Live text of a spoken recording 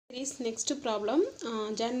Series next problem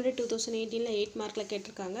January 2018 8 mark la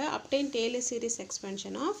ketirukanga obtain Taylor series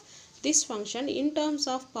expansion of this function in terms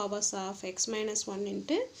of powers of x minus 1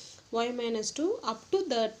 into y minus 2 up to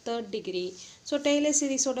the third degree. So Taylor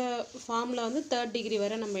series oda formula வந்து third degree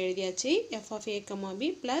வரை நம்ம எழுதியாச்சு f of a comma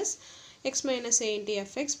b plus x minus a into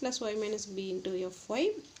fx plus y minus b into fy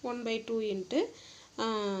 1 by 2 into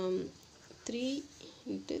 3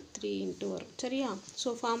 into 3 into வரும் சரியா. So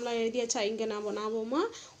formula எழுதியாச்சா. இங்கே நாம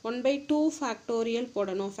 1 by 2 factorial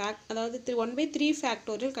போடணும். அதாவது 1 by 3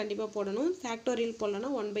 ஃபேக்டோரியல் கண்டிப்பாக போடணும். ஃபேக்டோரியல் போடலன்னா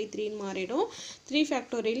 1 by 3 மாறிடும். 3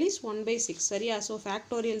 ஃபேக்டோரியல் இஸ் 1 by 6 சரியா. ஸோ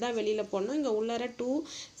ஃபேக்டோரியல் தான் வெளியில் போடணும். இங்கே உள்ளார 2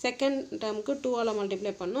 செகண்ட் டேர்முக்கு 2ஆல்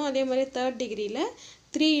மல்டிப்ளை பண்ணணும். அதே மாதிரி தேர்ட் டிகிரியில்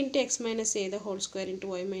 3 into x minus a the whole square into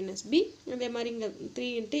y minus b. அதே மாதிரி இங்கே 3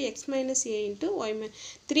 into x minus a into y minus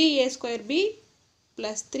 3a square b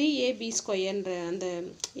plus 3ab square and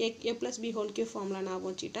a plus b whole cube formula ஞாபகம்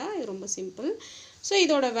வச்சிட்டா இது ரொம்ப simple. So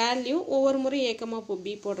இதோட value ஒவ்வொரு முறை a,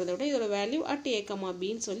 b போடுறத விட இதோட வேல்யூ at a,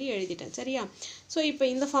 b ன்னு சொல்லி எழுதிட்டேன் சரியா. ஸோ இப்போ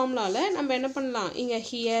இந்த ஃபார்முலாவில் நம்ம என்ன பண்ணலாம். இங்கே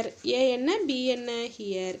ஹியர் a என்ன b என்ன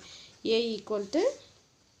here a equal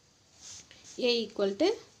to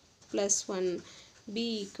plus 1 b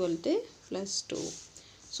equal to plus 2.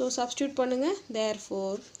 So substitute பண்ணுங்க.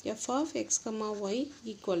 therefore f of x, y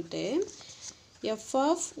equal to f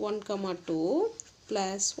of 1, 2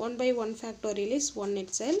 plus 1 by 1 factorial is 1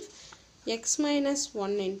 itself x minus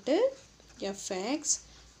 1 into fx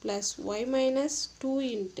plus y minus 2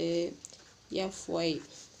 into fy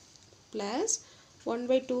plus 1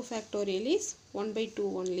 by 2 factorial is 1 by 2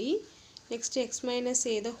 only. Next x minus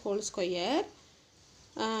a the whole square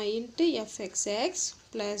into fxx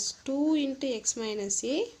plus 2 into x minus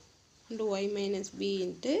a into y minus b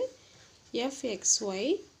into fxy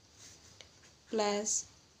plus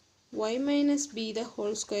y minus b the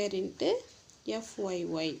whole square into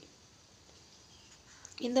fyy.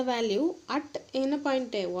 இந்த value at என்ன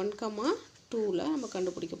point 1, 2ல நம்ம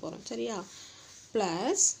கண்டுபிடிக்க போகிறோம் சரியா.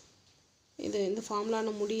 Plus இது இந்த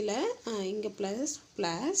ஃபார்முலான முடியல இங்கே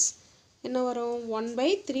ப்ளஸ் என்ன வரும் 1 by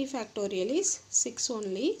 3 factorial is 6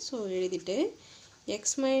 only. So எழுதிட்டு x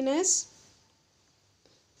minus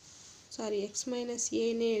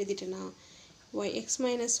ஏன்னே எழுதிட்டேனா x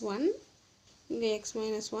minus 1 இங்கே x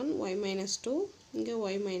minus 1 y minus 2 இங்கே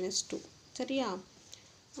y minus 2 சரியா.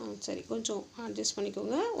 சரி கொஞ்சம் அட்ஜஸ்ட்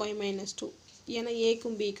பண்ணிக்கோங்க y minus 2 ஏன்னா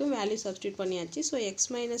ஏக்கும் பிக்கும் வேல்யூ சப்ஸ்டியூட் பண்ணியாச்சு. So x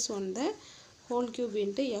minus 1 the whole cube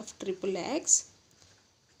into f triple x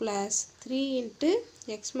plus 3 into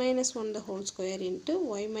x minus 1 the whole square into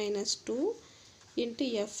y minus 2 into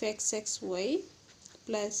fxxy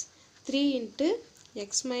plus 3 into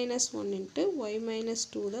x minus 1 into y minus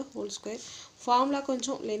 2 the whole square. Formula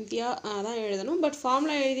கொஞ்சம் லென்த்தியாக தான் எழுதணும். But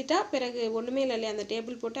formula எழுதிட்டா பிறகு ஒன்றுமே இல்லை இல்லையா. அந்த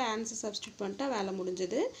table போட்டு answer substitute பண்ணிட்டா வேலை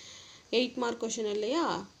முடிஞ்சது. 8 மார்க் கொஷின் இல்லையா.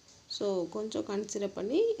 ஸோ கொஞ்சம் கன்சிடர்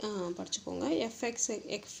பண்ணி படிச்சுக்கோங்க. fx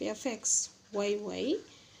y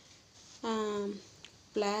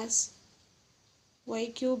plus y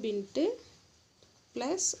cube into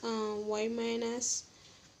plus y minus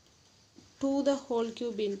 2 the whole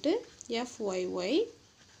cube into fyy.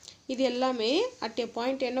 இது எல்லாமே at a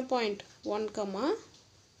point என்ன பாயிண்ட் 1,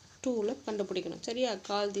 2ல கண்டுபிடிக்கணும் சரியா.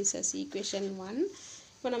 Call this as equation 1.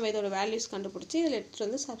 இப்போ நம்ம இதோட வேல்யூஸ் கண்டுபிடிச்சி இதில் எடுத்துகிட்டு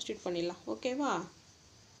வந்து சப்ஸ்டியூட் பண்ணிடலாம் ஓகேவா.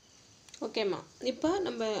 ஓகேம்மா இப்போ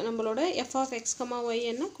நம்மளோட f of x, y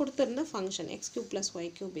என்ன கொடுத்துருந்த function x cube plus y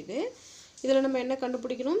cube இது. இதில் நம்ம என்ன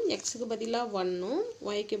கண்டுபிடிக்கணும். xக்கு பதிலாக 1ம்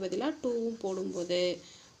yக்கு பதிலாக 2ம் போடும்போது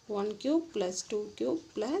 1 cube plus 2 cube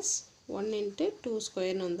plus 1 into 2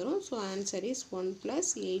 square வந்துரும். So answer is 1 plus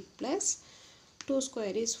 8 plus 2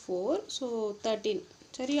 square is 4. So 13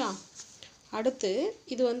 சரியா. அடுத்து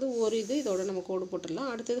இது வந்து ஒரு இதோட நம்ம கோடு போட்டுடலாம்.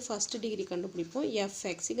 அடுத்தது ஃபஸ்ட் டிகிரி கண்டுபிடிப்போம்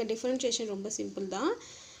fx. இங்கே டிஃபரன்ஷியேஷன் ரொம்ப சிம்பிள் தான்.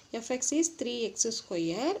 fx is 3x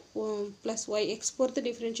square plus y x பொறுத்து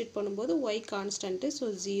டிஃபரன்ஷியேட் பண்ணும்போது y constant so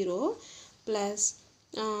 0 plus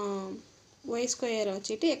y ஸ்கொயரை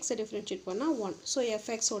வச்சுட்டு எக்ஸை டிஃபரன்ஷியேட் பண்ணால் 1. ஸோ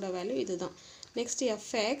fxோட வேல்யூ இதுதான். நெக்ஸ்ட்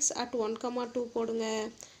fx at 1, 2 போடுங்க.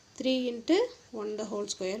 3 into 1 the whole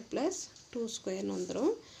square plus 2 square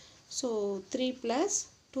வந்துரும். So 3 plus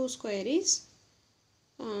 2 square is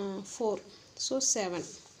 4. So 7.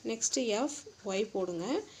 Next fy போடுங்க.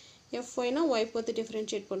 fyனா y பொறுத்து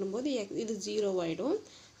டிஃபரன்ஷியேட் பண்ணும்போது இது 0 ஆகிடும்.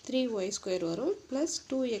 3y square வரும் ப்ளஸ்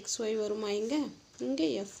 2xy வருமா. இங்கே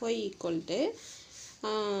fy equal to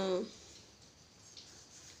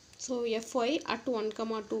so fy at 1,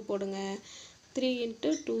 2 போடுங்க. 3 into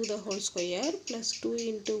 2 the whole square plus 2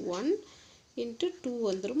 into 1 into 2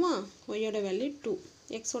 வந்துருமா. yயோட வேல்யூ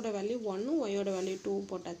 2 xோட வேல்யூ 1 yயோட வேல்யூ 2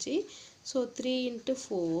 போட்டாச்சு. So 3 into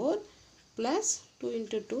 4 plus 2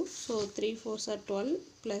 into 2 so 3 4s are 12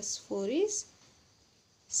 plus 4 is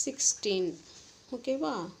 16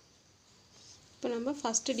 ஓகேவா இப்போ நம்ம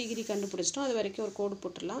ஃபர்ஸ்ட் டிகிரி கண்டுபிடிச்சிட்டோம் அது வரைக்கும் ஒரு கோடு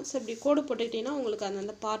போட்டுடலாம் ஸோ இப்படி கோடு போட்டுக்கிட்டீங்கன்னா உங்களுக்கு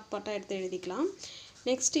அந்த பார்ட்டாக எடுத்து எழுதிக்கலாம்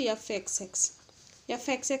நெக்ஸ்ட்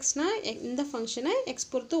fxxனா இந்த ஃபங்க்ஷனை x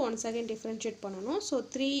பொறுத்து ஒன்ஸ் அகைன் டிஃபரன்ஷியேட் பண்ணணும் ஸோ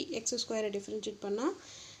 3x² டிஃபரன்ஷியேட் பண்ணால்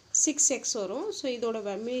 6x வரும் ஸோ இதோட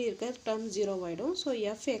மீதி இருக்க டேர்ம் 0 ஆகிடும் ஸோ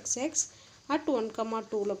fxx at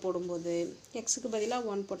 1,2ல போடும்போது எக்ஸுக்கு பதிலாக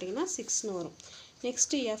 1 போட்டிங்கன்னா 6ன்னு வரும்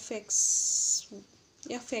நெக்ஸ்ட்டு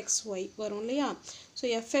fxy வரும் இல்லையா ஸோ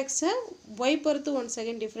fxஐ y பொறுத்து ஒன்ஸ்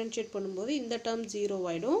அகைன் டிஃபரன்ஷியேட் பண்ணும்போது இந்த டேர்ம் 0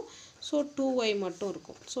 ஆகிடும் ஸோ 2y மட்டும்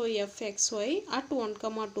இருக்கும் ஸோ fxy at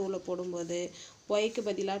 1,2ல போடும்போது yக்கு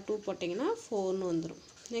பதிலாக 2 போட்டிங்கன்னா 4ன்னு வந்துடும்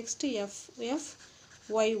நெக்ஸ்ட்டு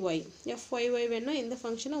fyy வேணால் இந்த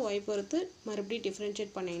ஃபங்க்ஷனை y பொறுத்து மறுபடியும்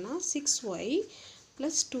டிஃபரன்ஷியேட் பண்ணிங்கன்னா 6y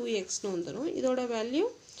 + 2xன்னு வந்துடும் இதோட வேல்யூ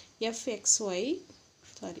fxy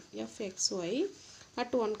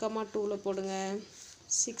at 1,2ல போடுங்க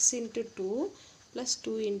 6 × 2 +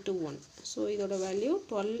 2 × 1 ஸோ இதோட வேல்யூ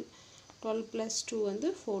 12 + 2 வந்து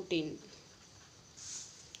 14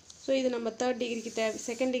 ஸோ இது நம்ம தேர்ட் டிகிரிக்கு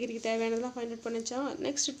செகண்ட் டிகிரிக்கு தேவையானதெல்லாம் find out பண்ணிச்சா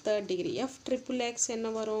next third degree f=x என்ன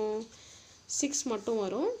வரும் 6 மட்டும்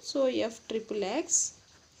வரும் ஸோ f=x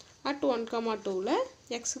at 1,2ல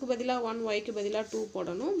எக்ஸுக்கு பதிலாக 1 yக்கு பதிலாக 2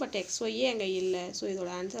 போடணும் பட் xyயே அங்கே இல்லை ஸோ இதோட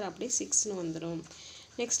ஆன்சர் அப்படியே 6ன்னு வந்துடும்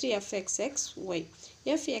நெக்ஸ்ட் fxxy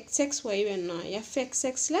வேணும்னா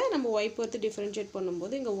fxxல நம்ம y பொறுத்து டிஃபரன்ஷியேட்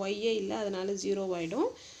பண்ணும்போது இங்கே yயே இல்லை அதனால 0 ஆகிடும்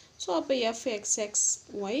ஸோ அப்போ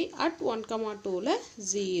fxxy at 1,2ல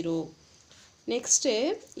 0 நெக்ஸ்ட்டு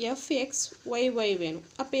fxyy வேணும்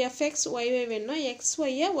அப்போ fxyy வேணும்னா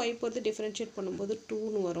xyயை y பொறுத்து டிஃபரன்ஷியேட் பண்ணும்போது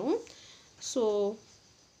 2ன்னு வரும் ஸோ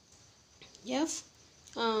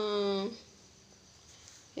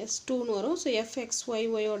s2ன்னு வரும் ஸோ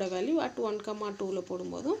fxyயோட வேல்யூ at 1,2ல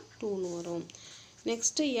போடும்போதும் 2ன்னு வரும்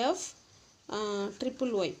நெக்ஸ்ட்டு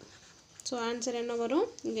fyy ஸோ ஆன்சர் என்ன வரும்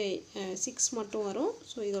இங்கே 6 மட்டும் வரும்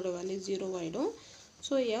ஸோ இதோட வேல்யூ 0 ஆகிடும்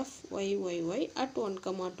ஸோ fyy at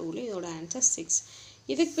 1,2ல இதோட ஆன்சர் 6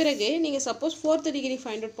 இதுக்கு பிறகு நீங்கள் suppose fourth degree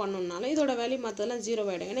find out பண்ணணும்னாலும் இதோட வேல்யூ மற்றதெல்லாம் 0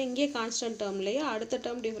 ஆகிடும் ஏன்னா இங்கே கான்ஸ்டன்ட் டேர்ம்லேயே அடுத்த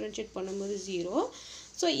டேர்ம் டிஃபரன்ஷியேட் பண்ணும்போது 0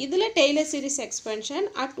 ஸோ இதில் Taylor series எக்ஸ்பென்ஷன்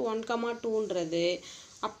at 1,2ன்றது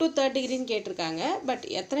up to third டிகிரின்னு கேட்டிருக்காங்க பட்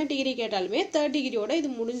எத்தனை டிகிரி கேட்டாலுமே தேர்ட் டிகிரியோட இது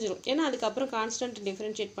முடிஞ்சிடும் ஏன்னா அதுக்கப்புறம் கான்ஸ்டன்ட்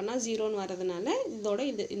டிஃபரன்ஷியேட் பண்ணால் 0ன்னு வரதுனால இதோட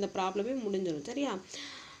இந்த ப்ராப்ளமே முடிஞ்சிடும் சரியா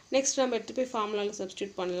நெக்ஸ்ட் நம்ம எடுத்து போய் ஃபார்முலாவில்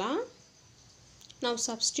சப்ஸ்டியூட் பண்ணலாம் now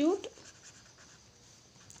substitute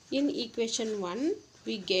in equation 1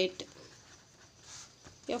 we get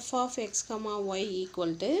f of x, y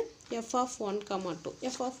equal to f of 1, 2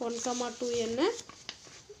 f of 1, 2 என்ன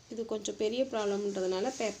இது கொஞ்சம் பெரிய ப்ராப்ளம்ன்றதுனால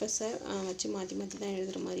பேப்பர்ஸை வச்சு மாற்றி தான்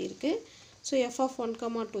எழுதுகிற மாதிரி இருக்குது so f of 1,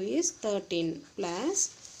 2 is 13 plus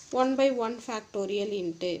 1/1 factorial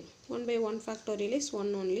into 1/1 factorial is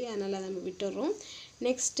 1 only அதனால் நம்ம விட்டுறோம்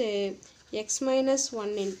next x minus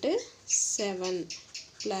 1 into 7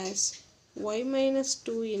 plus y minus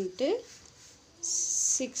 2 into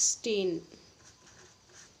 16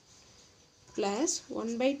 plus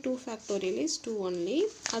 1/2 factorial is 2 only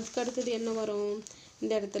அதுக்கு அடுத்தது என்ன வரும்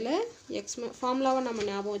இந்த இடத்துல x ஃபார்முலாவை நம்ம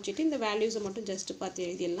ஞாபகம் வச்சுட்டு இந்த வேல்யூஸை மட்டும் ஜஸ்ட் பார்த்து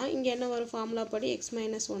எழுதிடலாம் இங்கே என்ன வரும் ஃபார்முலா படி x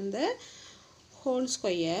minus 1 the whole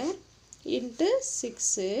square into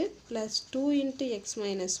 6 plus 2 into x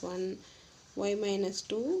minus 1 y minus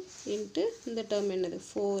 2 into இந்த term என்னது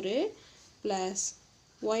 4 plus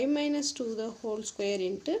y minus 2 the whole square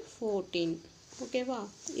into 14 ஓகேவா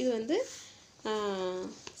இது வந்து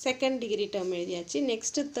செகண்ட் டிகிரி டேர்ம் எழுதியாச்சு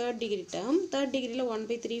next third degree term third டிகிரியில்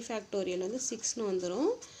 1/3 ஃபேக்டோரியல் வந்து 6ன்னு வந்துடும்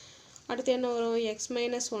அடுத்து என்ன வரும் x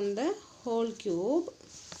minus 1 the whole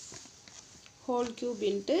cube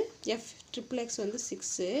into f=x வந்து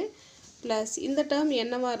 6 ப்ளஸ் இந்த டேர்ம்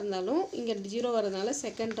என்னவாக இருந்தாலும் இங்கே 0 வரதுனால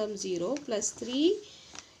second term 0 plus 3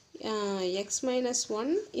 x minus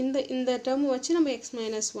 1 இந்த டேர்ம் வச்சு நம்ம x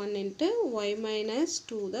minus 1 into y minus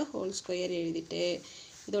 2 the whole square எழுதிட்டு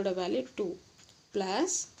இதோட value 2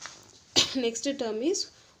 plus next term is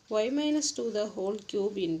y minus 2 the whole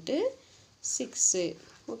cube into 6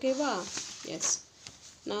 okay va yes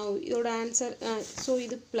now இதோட ஆன்சர் ஸோ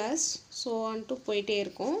இது plus so on to போயிட்டே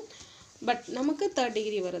இருக்கும் but நமக்கு third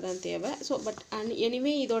degree வரதான் தேவை so but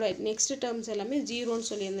anyway இதோட நெக்ஸ்ட் டேர்ம்ஸ் எல்லாமே 0ன்னு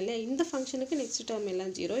சொல்லியிருந்தேன் இல்லையா இந்த ஃபங்க்ஷனுக்கு நெக்ஸ்ட் டேர்ம்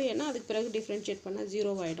எல்லாம் 0 ஏன்னா அதுக்கு பிறகு டிஃப்ரென்ஷியேட் பண்ணால்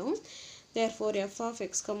 0 ஆகிடும் therefore f of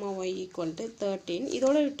x, y equal to 13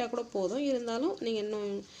 இதோட விட்டால் கூட போதும் இருந்தாலும் நீங்கள்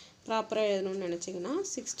இன்னும் ப்ராப்பராக எழுதணும்னு நினச்சிங்கன்னா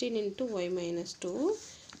 16 into y minus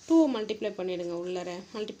 2 மல்டிப்ளை பண்ணிவிடுங்க உள்ளர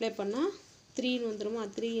மல்டிப்ளை பண்ணால் 3ன்னு வந்துடுமா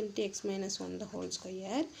 3 into x minus 1 the whole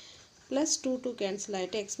square plus 2 cancel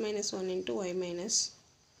ஆகிட்டு x minus 1 into y minus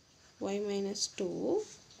 2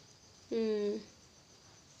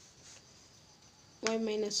 y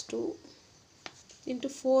minus 2 into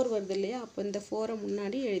 4 வருது இல்லையா, அப்போ இந்த 4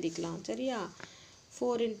 முன்னாடி எழுதிக்கலாம். சரியா?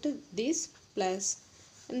 4 into this plus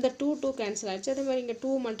இந்த 2 கேன்சல் ஆயிடுச்சு. அதே மாதிரி இங்கே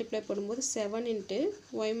 2 மல்டிப்ளை பண்ணும்போது 7 into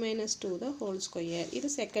y minus 2 the whole square. இது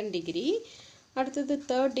செகண்ட் டிகிரி. அடுத்தது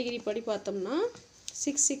தேர்ட் டிகிரி படி பார்த்தோம்னா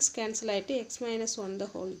 6 கேன்சல் ஆகிட்டு x minus 1 the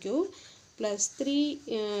whole cube plus 3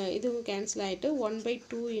 இதுவும் கேன்சல் ஆகிட்டு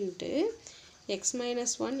 1/2 into x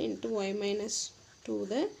minus 1 into y minus 2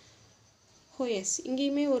 the yes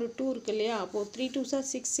இங்கேயுமே ஒரு 2 இருக்கு இல்லையா, அப்போது 3 2s are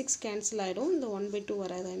 6 கேன்சல் ஆகிடும். இந்த 1/2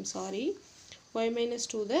 வராது, I'm sorry. y minus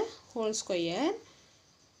 2 the whole square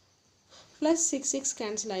plus 6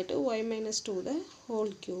 cancel ஆகிட்டு y minus 2 the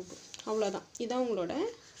whole cube. அவ்வளோதான், இதான் உங்களோட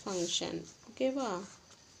ஃபங்க்ஷன். ஓகேவா?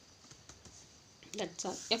 That's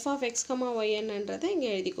all. f of x, y என்னன்றதை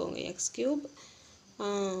இங்கே எழுதிக்கோங்க. x cube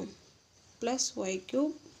plus y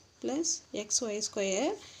cube plus xy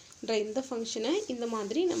square இந்த ஃபங்க்ஷனை இந்த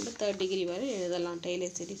மாதிரி நம்ம தேர்ட் டிகிரி வரை எழுதலாம்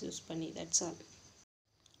டெய்லர் சீரிஸ் யூஸ் பண்ணி. That's all.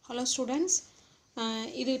 ஹலோ ஸ்டூடெண்ட்ஸ்,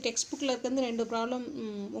 இது டெக்ஸ்ட் புக்கில் இருக்கிறது 2 ப்ராப்ளம்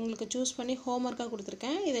உங்களுக்கு சூஸ் பண்ணி ஹோம்ஒர்க்காக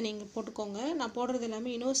கொடுத்துருக்கேன். இதை நீங்கள் போட்டுக்கோங்க. நான் போடுறது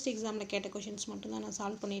எல்லாமே யூனிவர்சிட்டி எக்ஸாமில் கேட்ட கொஷின்ஸ் மட்டும்தான் நான்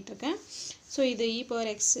சால்வ் பண்ணிகிட்ருக்கேன். ஸோ இது e power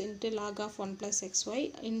x into log of 1 plus xy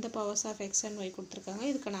இந்த powers of x and y கொடுத்துருக்காங்க.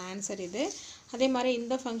 இதுக்கான ஆன்சர் இது. அதே மாதிரி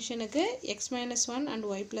இந்த ஃபங்க்ஷனுக்கு x minus 1 and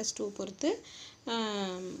y plus 2 பொறுத்து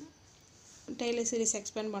டெய்லர் சீரிஸ்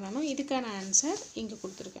எக்ஸ்பேண்ட் பண்ணணும். இதுக்கான ஆன்சர் இங்கே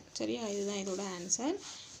கொடுத்துருக்கேன். சரியா? இதுதான் இதோட ஆன்சர்.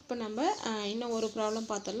 இப்போ நம்ம இன்னும் ஒரு ப்ராப்ளம்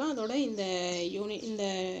பார்த்துடலாம். அதோட இந்த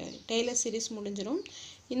டெய்லர் சீரிஸ் முடிஞ்சிடும்.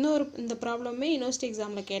 இந்த ப்ராப்ளமே யூனிவர்சிட்டி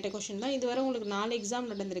எக்ஸாமில் கேட்ட கொஷின் தான். இதுவரை உங்களுக்கு 4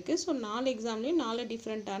 எக்ஸாம் நடந்திருக்கு. ஸோ 4 எக்ஸாம்லேயும் 4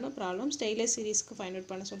 டிஃப்ரெண்ட்டான ப்ராப்ளம்ஸ் டெய்லர் சீரிஸ்க்கு ஃபைண்ட்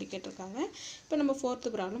அவுட் பண்ண சொல்லி கேட்டிருக்காங்க. இப்போ நம்ம 4th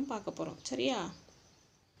ப்ராப்ளம் பார்க்க போகிறோம். சரியா?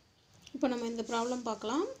 இப்போ நம்ம இந்த ப்ராப்ளம்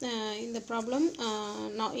பார்க்கலாம். இந்த ப்ராப்ளம்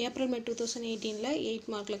ஏப்ரல் மே 2018 8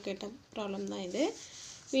 மார்க்கில் கேட்ட ப்ராப்ளம் தான் இது.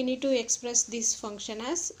 We need to express this function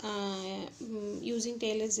as using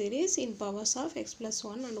Taylor series in powers of x plus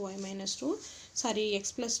 1 and y minus 2. Sorry, x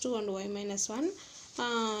plus 2 and y minus 1.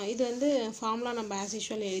 இது வந்து ஃபார்முலா நம்ம as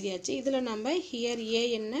usual எழுதியாச்சு. இதில் நம்ம here a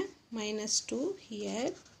என்ன minus 2,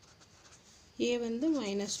 here a வந்து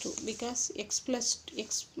minus 2 because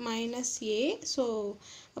x minus a. So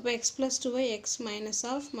அப்போ x plus 2 x minus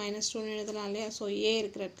of minus 2 எழுதலாம் இல்லையா. ஸோ a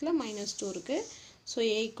இருக்கிற இடத்துல minus 2 இருக்குது. So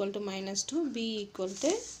a equal to minus 2, b equal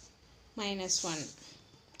to minus 1,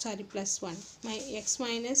 sorry plus 1. x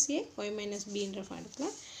minus a y minus b என்ற formula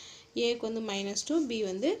aக்கு வந்து minus 2, b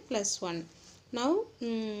வந்து plus 1. now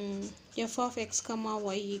f of x,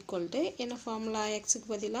 y equal to என்ன formula, xக்கு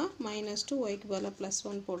பதிலாக minus 2 yக்கு பதிலாக plus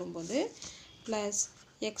 1 போடும்போது plus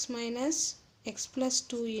x minus x plus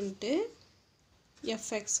 2 into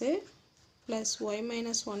fx plus y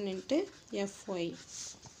minus 1 into fy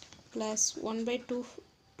plus 1/2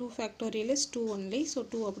 factorial is 2 only. So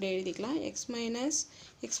 2 அப்படியே எழுதிக்கலாம். x minus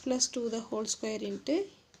x plus 2 the whole square into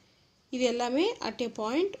இது எல்லாமே at a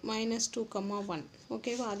point minus 2, 1.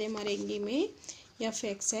 ஓகேவா? அதே மாதிரி எங்கேயுமே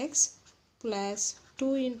fxx plus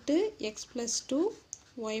 2 into x plus 2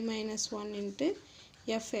 y minus 1 into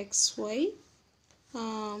fxy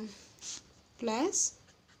plus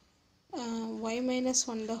y minus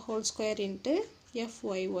 1 the whole square into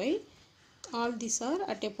fyy. All these are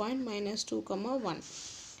at a point minus 2, 1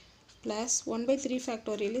 plus 1/3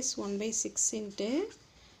 factorial is 1/6 into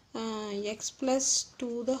x plus 2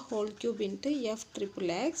 the whole cube into f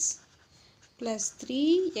triple x plus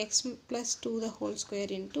 3x plus 2 the whole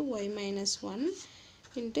square into y minus 1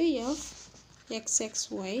 into f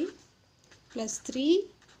xxy plus 3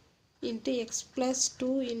 into x plus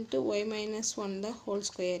 2 into y minus 1 the whole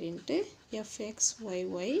square into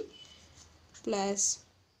fxyy plus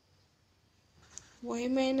y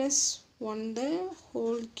minus 1 the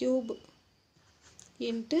whole cube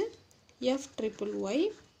into f triple y.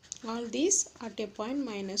 All these at a point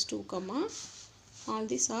minus 2, all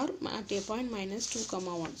these are at a point minus 2,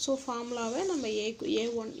 1. So ஃபார்முலாவை நம்ம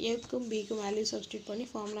ஏக்கும் பிக்கும் value substitute பண்ணி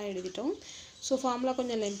formula எழுதிட்டோம். So formula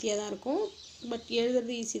கொஞ்சம் லென்த்தியாக தான் இருக்கும், but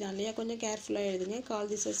எழுதுறது ஈஸி தான் இல்லையா. கொஞ்சம் கேர்ஃபுல்லாக எழுதுங்க.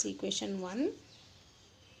 Call this as equation 1.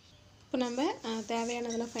 இப்போ நம்ம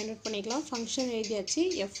தேவையானதெல்லாம் ஃபைண்ட் அவுட் பண்ணிக்கலாம். ஃபங்க்ஷன் எழுதியாச்சு.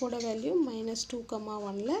 எஃபோட வேல்யூ minus 2,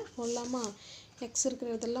 1ல் போடலாமா. எக்ஸ்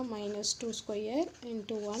இருக்கிறதெல்லாம் minus 2 square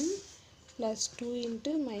into 1 plus 2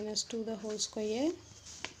 into minus 2 the whole square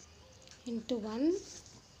into 1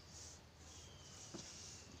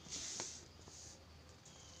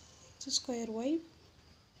 x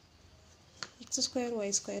square y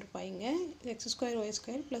square பாருங்க. x square y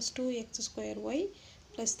square plus 2x square y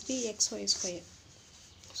plus 3xy square.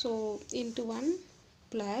 So into 1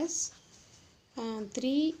 plus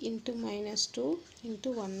 3 into minus 2 into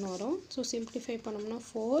 1 வரும். So simplify பண்ணோம்னா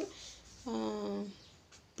 4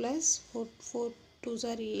 plus 4 2s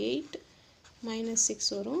are 8 minus 6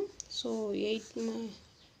 வரும். So 8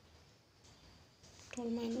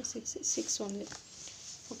 12 minus 6 is 6 only.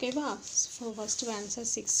 ஓகேவா? So first answer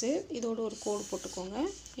 6. இதோட ஒரு கோடு போட்டுக்கோங்க,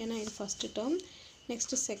 ஏன்னா இது first term.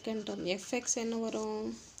 Next second term FX என்ன வரும்?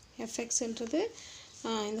 எஃப்எக்ஸ்ன்றது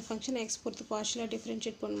இந்த ஃபங்க்ஷனை எக்ஸ் பொறுத்து பார்ஷியலாக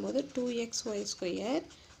டிஃப்ரென்ஷியேட் பண்ணும்போது 2xy²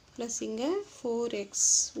 ப்ளஸ் இங்கே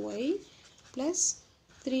 4xy ப்ளஸ்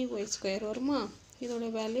 3y² வருமா? இதோட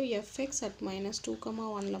வேல்யூ எஃப்எக்ஸ் அட் -2,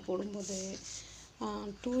 1 போடும்போது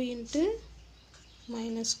 2 into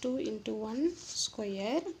 -2 into 1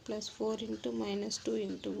 square plus 4 into -2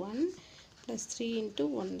 into 1 plus 3 into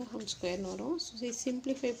 1 the whole square வரும். ஸோ இது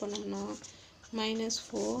சிம்பிளிஃபை பண்ணோம்னா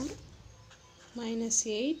 -4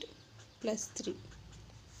 -8 plus 3.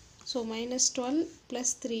 So -12 plus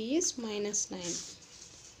 3 is -9.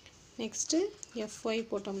 Next fy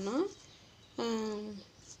போட்டோம்னா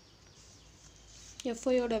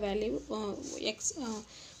fy-ஓட வேல்யூ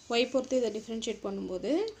y பொறுத்து இதை டிஃப்ரென்ஷியேட்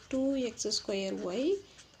பண்ணும்போது 2x²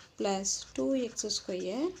 plus 2x²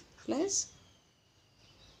 plus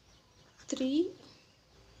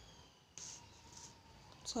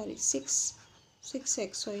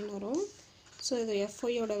 6xy வரும். ஸோ இது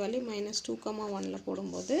fy-ஓட வேல்யூ -2, 1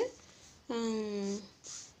 போடும்போது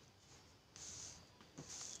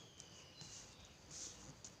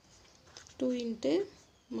 2 into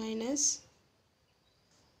 -2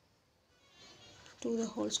 the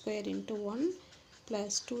whole square into 1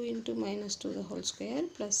 plus 2 into -2 the whole square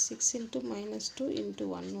plus 6 into -2 into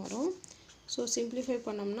 1 வரும். ஸோ சிம்பிளிஃபை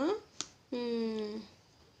பண்ணோம்னா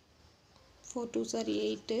 4 2s are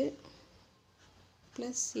 8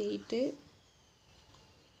 plus 8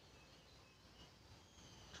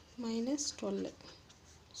 minus 12.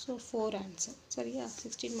 So 4 answer. சரியா?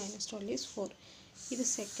 16 minus 12 is 4. இது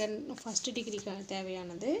first டிகிரிக்கான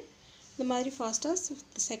தேவையானது. இந்த மாதிரி ஃபாஸ்ட்டாக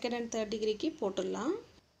செகண்ட் அண்ட் தேர்ட் டிகிரிக்கு போட்டுடலாம்.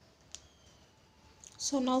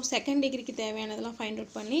 ஸோ நவ் செகண்ட் டிகிரிக்கு தேவையானதெல்லாம் ஃபைண்ட்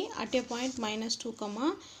அவுட் பண்ணி அட் எ பாயிண்ட் -2,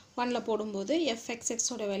 1 போடும்போது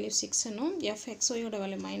fxx-ஓட வேல்யூ 6னும் fxy-ஓட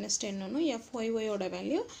வேல்யூ -10னும் fyy-ஓட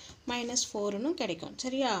வேல்யூ -4னும் கிடைக்கும்.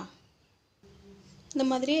 சரியா? இந்த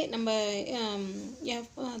மாதிரி நம்ம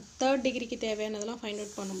தேர்ட் டிகிரிக்கு தேவையானதெல்லாம் ஃபைண்ட்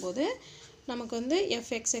அவுட் பண்ணும்போது நமக்கு வந்து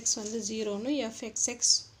fxx வந்து 0னும்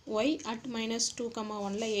fxxy at -2,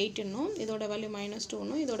 1ல 8னும் இதோட வேல்யூ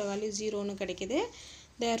 -2னும் இதோட வேல்யூ 0னும் கிடைக்குது.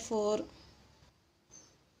 therefore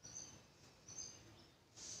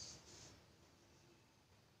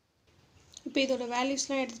இப்போ இதோட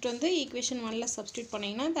வேல்யூஸ்லாம் எடுத்துகிட்டு வந்து ஈக்குவேஷன் 1ல சப்ஸ்டியூட்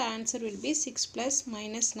பண்ணிங்கன்னா the answer will be 6 plus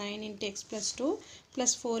 -9 into x plus 2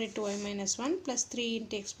 plus 4 into y minus 1 plus 3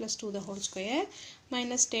 into x plus 2 the whole square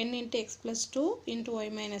minus 10 into x plus 2 into y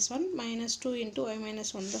minus 1 minus 2 into y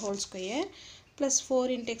minus 1 the whole square plus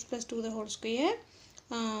 4 into x plus 2 the whole square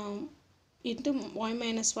into y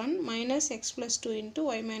minus 1 minus x plus 2 into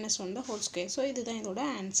y minus 1 the whole square. So இதுதான் இதோட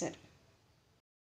answer.